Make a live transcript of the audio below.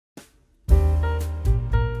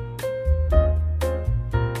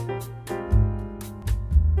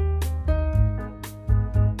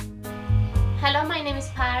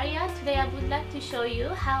I would like to show you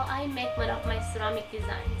how I make one of my ceramic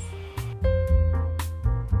designs.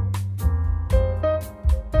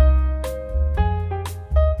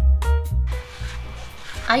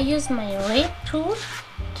 I use my red tool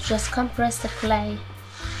to just compress the clay.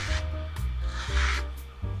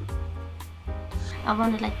 I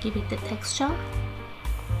want to give it the texture.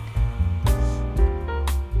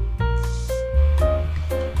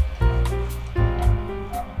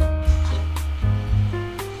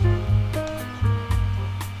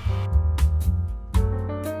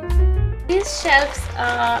 These shelves,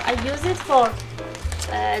 I use it for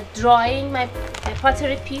drawing my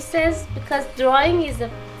pottery pieces, because drawing is a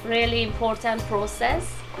really important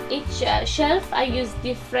process. Each shelf I use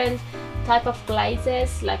different type of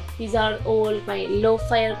glazes, like these are all my low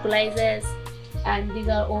fire glazes, and these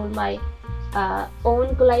are all my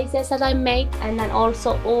own glazes that I make, and then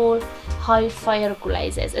also all high fire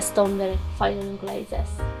glazes, stoneware firing glazes.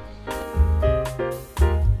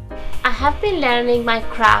 I have been learning my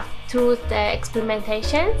craft through the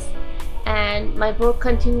experimentations, and my work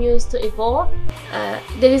continues to evolve.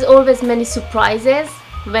 There is always many surprises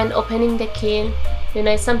when opening the kiln.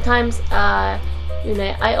 Sometimes I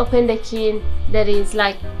open the kiln, there is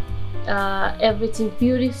everything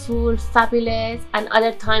beautiful, fabulous, and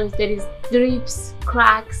other times there is drips,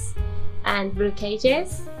 cracks, and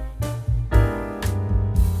breakages.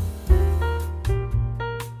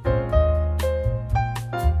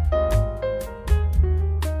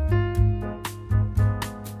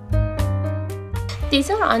 These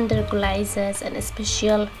are under glazes and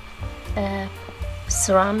special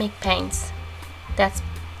ceramic paints that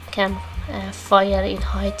can fire in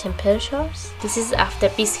high temperatures. This is after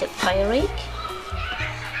biscuit firing,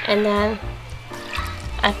 and then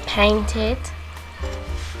I paint it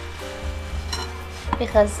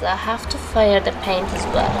because I have to fire the paint as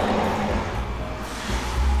well.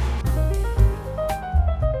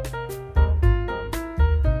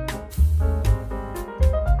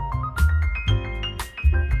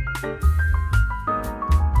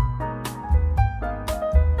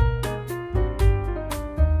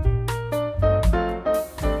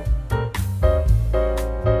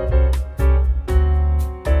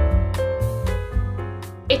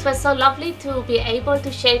 It was so lovely to be able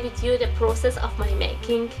to share with you the process of my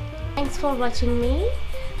making. Thanks for watching me,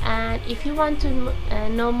 and if you want to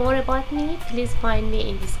know more about me, please find me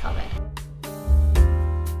in Discover.